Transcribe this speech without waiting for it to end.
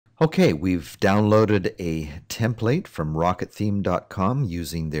Okay, we've downloaded a template from rockettheme.com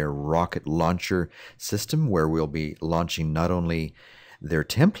using their rocket launcher system, where we'll be launching not only their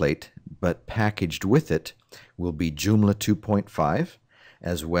template, but packaged with it will be Joomla 2.5,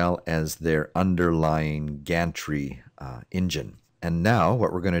 as well as their underlying Gantry engine. And now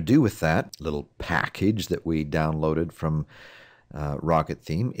what we're going to do with that little package that we downloaded from Rocket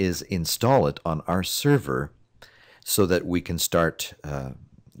Theme is install it on our server so that we can start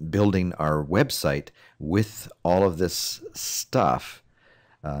building our website with all of this stuff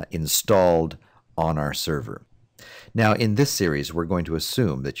installed on our server. Now, in this series, we're going to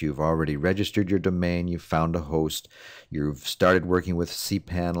assume that you've already registered your domain, you've found a host, you've started working with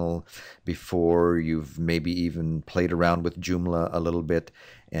cPanel before, you've maybe even played around with Joomla a little bit.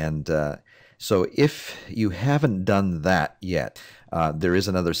 And so if you haven't done that yet, there is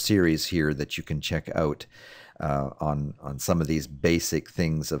another series here that you can check out on some of these basic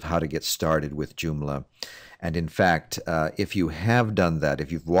things of how to get started with Joomla. And in fact, if you have done that,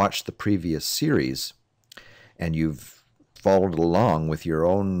 if you've watched the previous series and you've followed along with your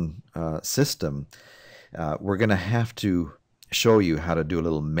own system, we're going to have to show you how to do a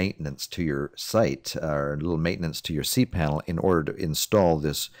little maintenance to your site or a little maintenance to your cPanel in order to install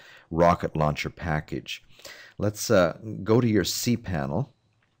this rocket launcher package. Let's go to your cPanel.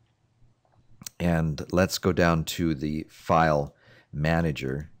 And let's go down to the file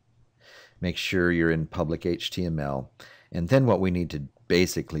manager. Make sure you're in public HTML. And then what we need to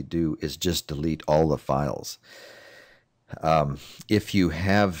basically do is just delete all the files. If you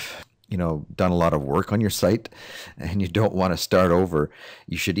have, done a lot of work on your site and you don't want to start over,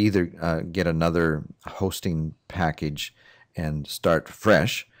 you should either get another hosting package and start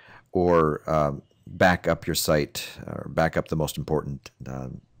fresh, or back up your site, or back up the most important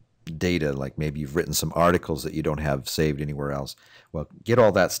data, like maybe you've written some articles that you don't have saved anywhere else. Well, get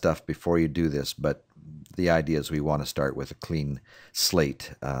all that stuff before you do this, but the idea is we want to start with a clean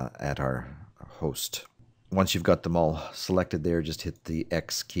slate at our host. Once you've got them all selected there, just hit the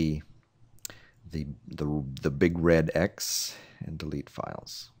X key, the big red X, and delete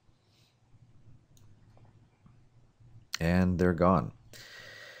files. And they're gone.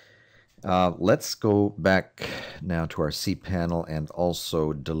 Let's go back now to our cPanel and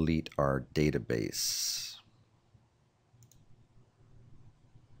also delete our database.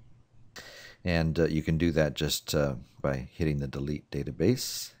 And you can do that just by hitting the delete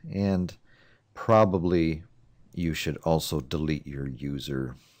database. And probably you should also delete your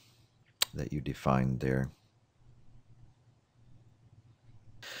user that you defined there.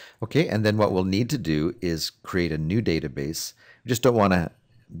 Okay, and then what we'll need to do is create a new database. We just don't want to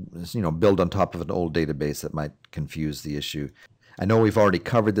build on top of an old database. That might confuse the issue. I know we've already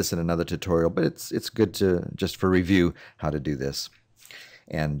covered this in another tutorial, but it's good to, just for review, how to do this.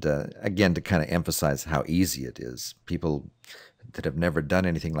 And again, to kind of emphasize how easy it is. People that have never done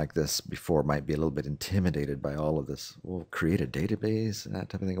anything like this before might be a little bit intimidated by all of this. Well, create a database and that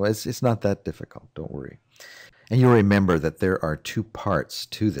type of thing. Well, it's not that difficult, don't worry. And you'll remember that there are two parts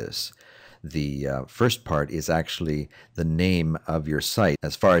to this. The first part is actually the name of your site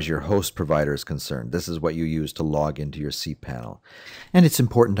as far as your host provider is concerned. This is what you use to log into your cPanel. And it's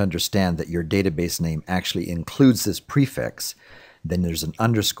important to understand that your database name actually includes this prefix. Then there's an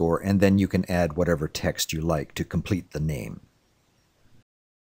underscore, and then you can add whatever text you like to complete the name.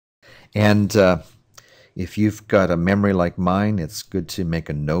 And if you've got a memory like mine, it's good to make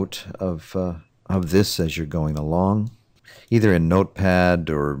a note of this as you're going along, either in Notepad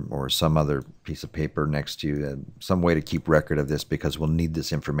or some other piece of paper next to you, some way to keep record of this, because we'll need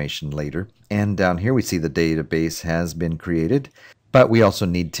this information later. And down here we see the database has been created, but we also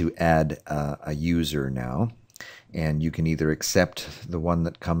need to add a user now. And you can either accept the one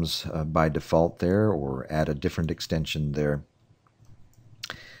that comes by default there, or add a different extension there.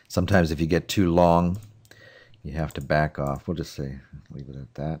 Sometimes if you get too long, you have to back off. We'll just say, leave it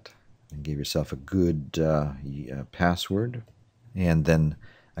at that. And give yourself a good password. And then,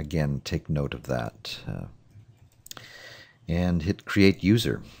 again, take note of that. And hit Create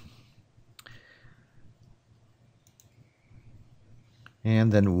User.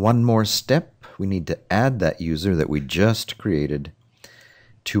 And then one more step. We need to add that user that we just created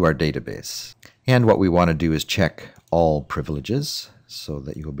to our database. And what we want to do is check all privileges so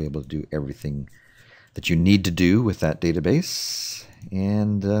that you'll be able to do everything that you need to do with that database.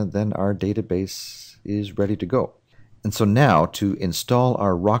 And then our database is ready to go. And so now, to install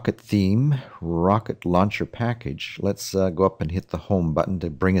our Rocket Theme Rocket Launcher package, let's go up and hit the Home button to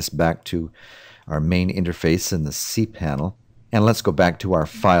bring us back to our main interface in the cPanel. And let's go back to our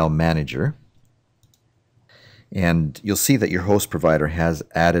File Manager. And you'll see that your host provider has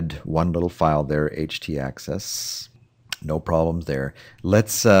added one little file there, htaccess. No problems there.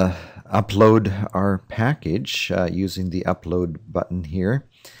 Let's upload our package using the upload button here.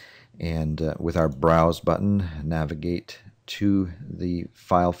 And with our browse button, navigate to the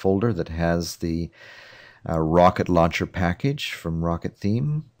file folder that has the Rocket Launcher package from Rocket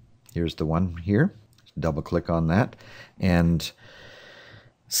Theme. Here's the one here. Double click on that and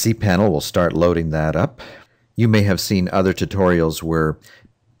cPanel will start loading that up. You may have seen other tutorials where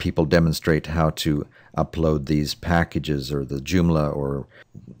people demonstrate how to upload these packages or the Joomla or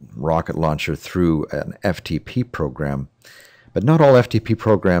Rocket Launcher through an FTP program. But not all FTP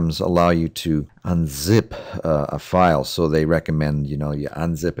programs allow you to unzip a file, so they recommend, you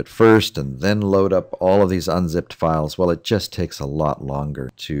unzip it first and then load up all of these unzipped files. Well, it just takes a lot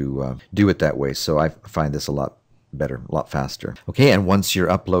longer to do it that way, so I find this a lot better, a lot faster. Okay, and once your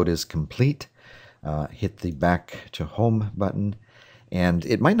upload is complete, hit the back to home button, and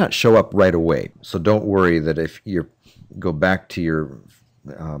it might not show up right away. So don't worry that if you go back to your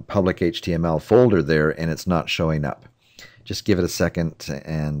public HTML folder there and it's not showing up. Just give it a second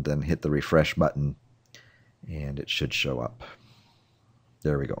and then hit the refresh button and it should show up.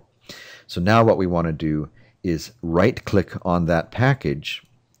 There we go. So now what we want to do is right click on that package,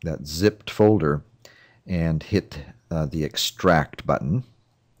 that zipped folder, and hit the extract button.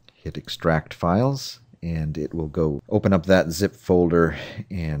 Hit extract files and it will go open up that zip folder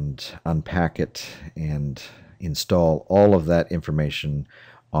and unpack it and install all of that information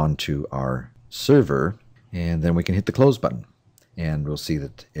onto our server. And then we can hit the close button and we'll see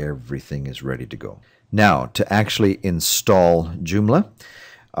that everything is ready to go. Now, to actually install Joomla,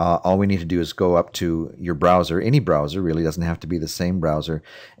 all we need to do is go up to your browser, any browser, really doesn't have to be the same browser,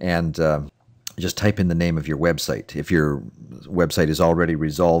 and just type in the name of your website. If your website is already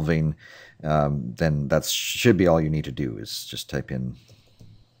resolving, then that should be all you need to do is just type in.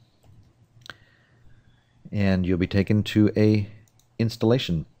 And you'll be taken to a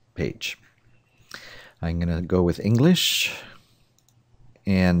installation page. I'm going to go with English,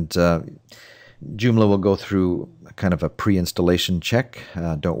 and Joomla will go through kind of a pre-installation check.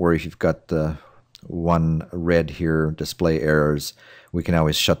 Don't worry if you've got the one red here, display errors. We can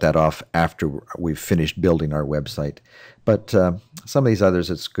always shut that off after we've finished building our website. But some of these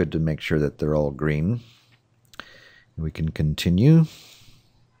others, it's good to make sure that they're all green. We can continue.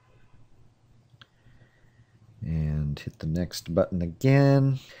 And hit the next button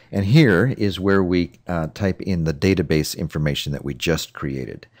again. And here is where we type in the database information that we just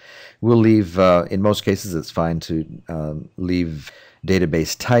created. We'll leave, in most cases it's fine to leave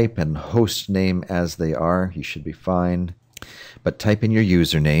database type and host name as they are. You should be fine. But type in your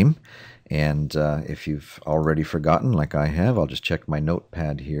username. And if you've already forgotten, like I have, I'll just check my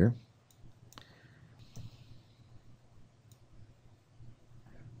notepad here.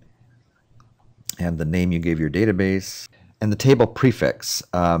 And the name you gave your database, and the table prefix.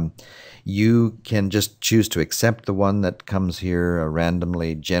 You can just choose to accept the one that comes here, a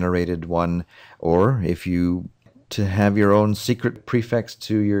randomly generated one, or if you to have your own secret prefix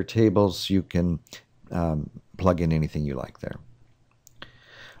to your tables, you can plug in anything you like there.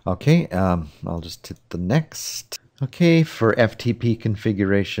 Okay, I'll just hit the next. Okay, for FTP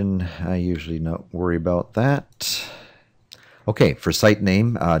configuration, I usually don't worry about that. Okay, for site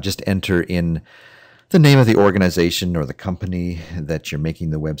name, just enter in the name of the organization or the company that you're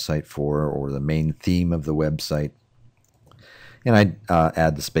making the website for, or the main theme of the website. And I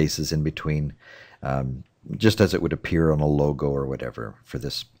add the spaces in between, just as it would appear on a logo or whatever for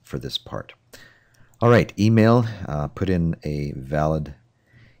this part. All right, email, put in a valid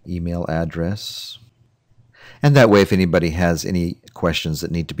email address. And that way, if anybody has any questions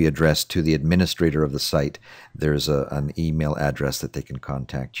that need to be addressed to the administrator of the site, there's an email address that they can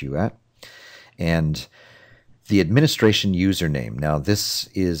contact you at. And the administration username. Now, this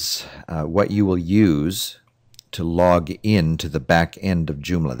is what you will use to log in to the back end of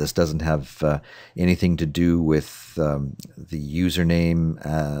Joomla. This doesn't have anything to do with the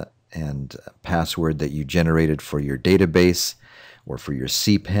username and password that you generated for your database or for your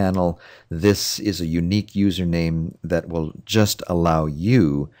cPanel. This is a unique username that will just allow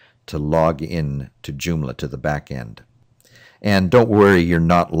you to log in to Joomla, to the back end. And don't worry, you're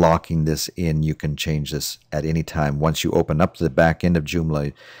not locking this in. You can change this at any time. Once you open up the back end of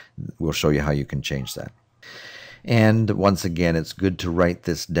Joomla, we'll show you how you can change that. And once again, it's good to write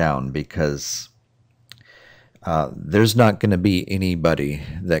this down because there's not going to be anybody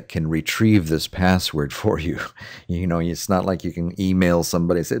that can retrieve this password for you. You know, it's not like you can email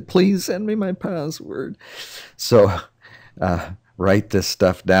somebody and say, please send me my password. So write this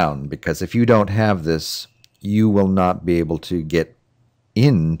stuff down, because if you don't have this you will not be able to get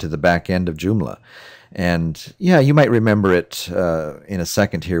into the back end of Joomla. And yeah, you might remember it in a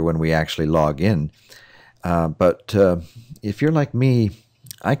second here when we actually log in. But if you're like me,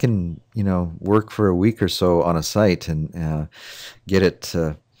 I can, work for a week or so on a site and get it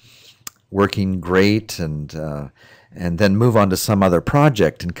working great, and then move on to some other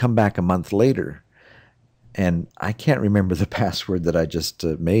project and come back a month later, and I can't remember the password that I just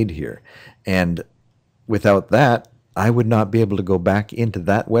made here. And without that, I would not be able to go back into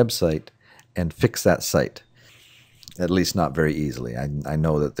that website and fix that site, at least not very easily. I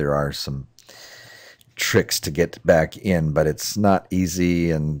know that there are some tricks to get back in, but it's not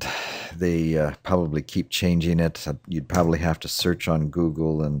easy, and they probably keep changing it. You'd probably have to search on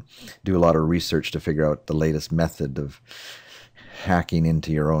Google and do a lot of research to figure out the latest method of hacking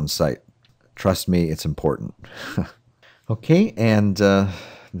into your own site. Trust me, it's important. Okay, and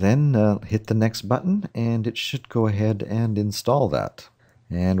then hit the next button, and it should go ahead and install that.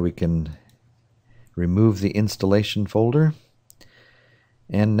 And we can remove the installation folder.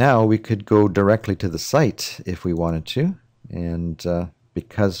 And now we could go directly to the site if we wanted to. And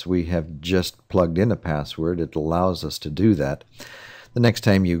because we have just plugged in a password, it allows us to do that. The next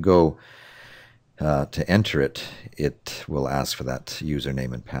time you go to enter it, it will ask for that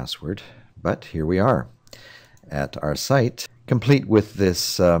username and password. But here we are at our site, complete with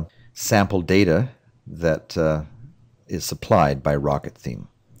this sample data that is supplied by Rocket Theme.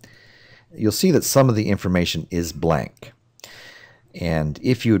 You'll see that some of the information is blank. And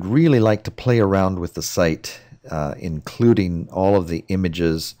if you'd really like to play around with the site, including all of the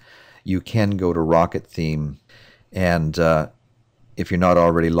images, you can go to Rocket Theme. And if you're not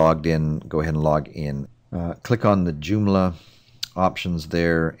already logged in, go ahead and log in. Click on the Joomla options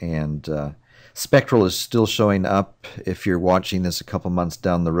there, and Spectral is still showing up. If you're watching this a couple months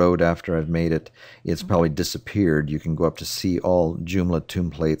down the road after I've made it, it's probably disappeared. You can go up to see all Joomla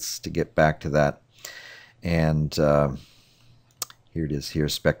templates to get back to that. And here it is here,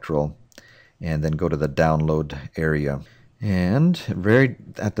 Spectral, and then go to the download area. And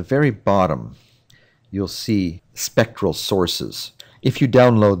at the very bottom, you'll see Spectral Sources. If you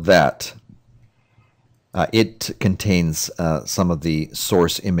download that, it contains some of the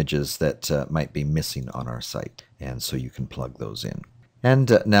source images that might be missing on our site, and so you can plug those in.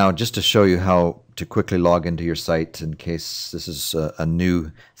 And now, just to show you how to quickly log into your site in case this is a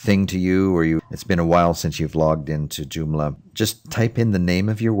new thing to you, or it's been a while since you've logged into Joomla, just type in the name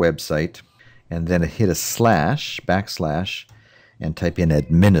of your website and then hit a /, and type in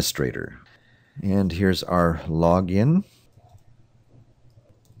administrator. And here's our login.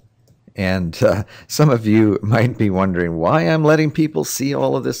 And some of you might be wondering why I'm letting people see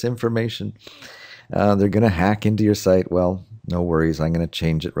all of this information. They're going to hack into your site. Well, no worries, I'm going to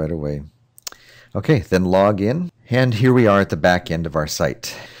change it right away. Okay, then log in, and here we are at the back end of our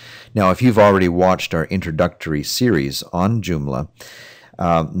site. Now, if you've already watched our introductory series on Joomla,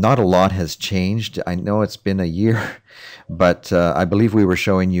 not a lot has changed. I know it's been a year, but I believe we were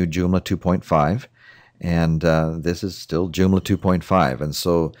showing you Joomla 2.5, and this is still Joomla 2.5, and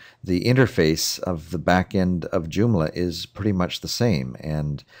so the interface of the back end of Joomla is pretty much the same,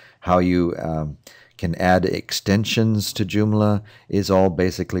 and how you can add extensions to Joomla is all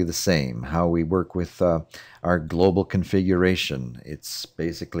basically the same. How we work with our global configuration, it's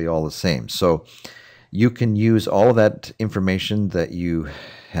basically all the same. So you can use all of that information that you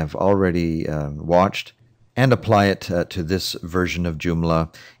have already watched and apply it to this version of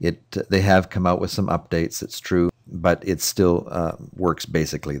Joomla. They have come out with some updates, it's true, but it still works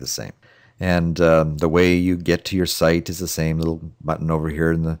basically the same. And the way you get to your site is the same. Little button over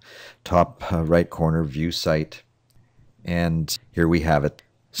here in the top right corner, View Site. And here we have it.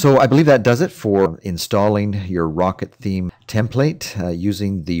 So I believe that does it for installing your Rocket Theme template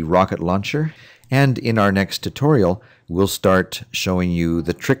using the Rocket Launcher. And in our next tutorial, we'll start showing you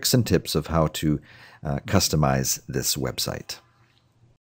the tricks and tips of how to customize this website.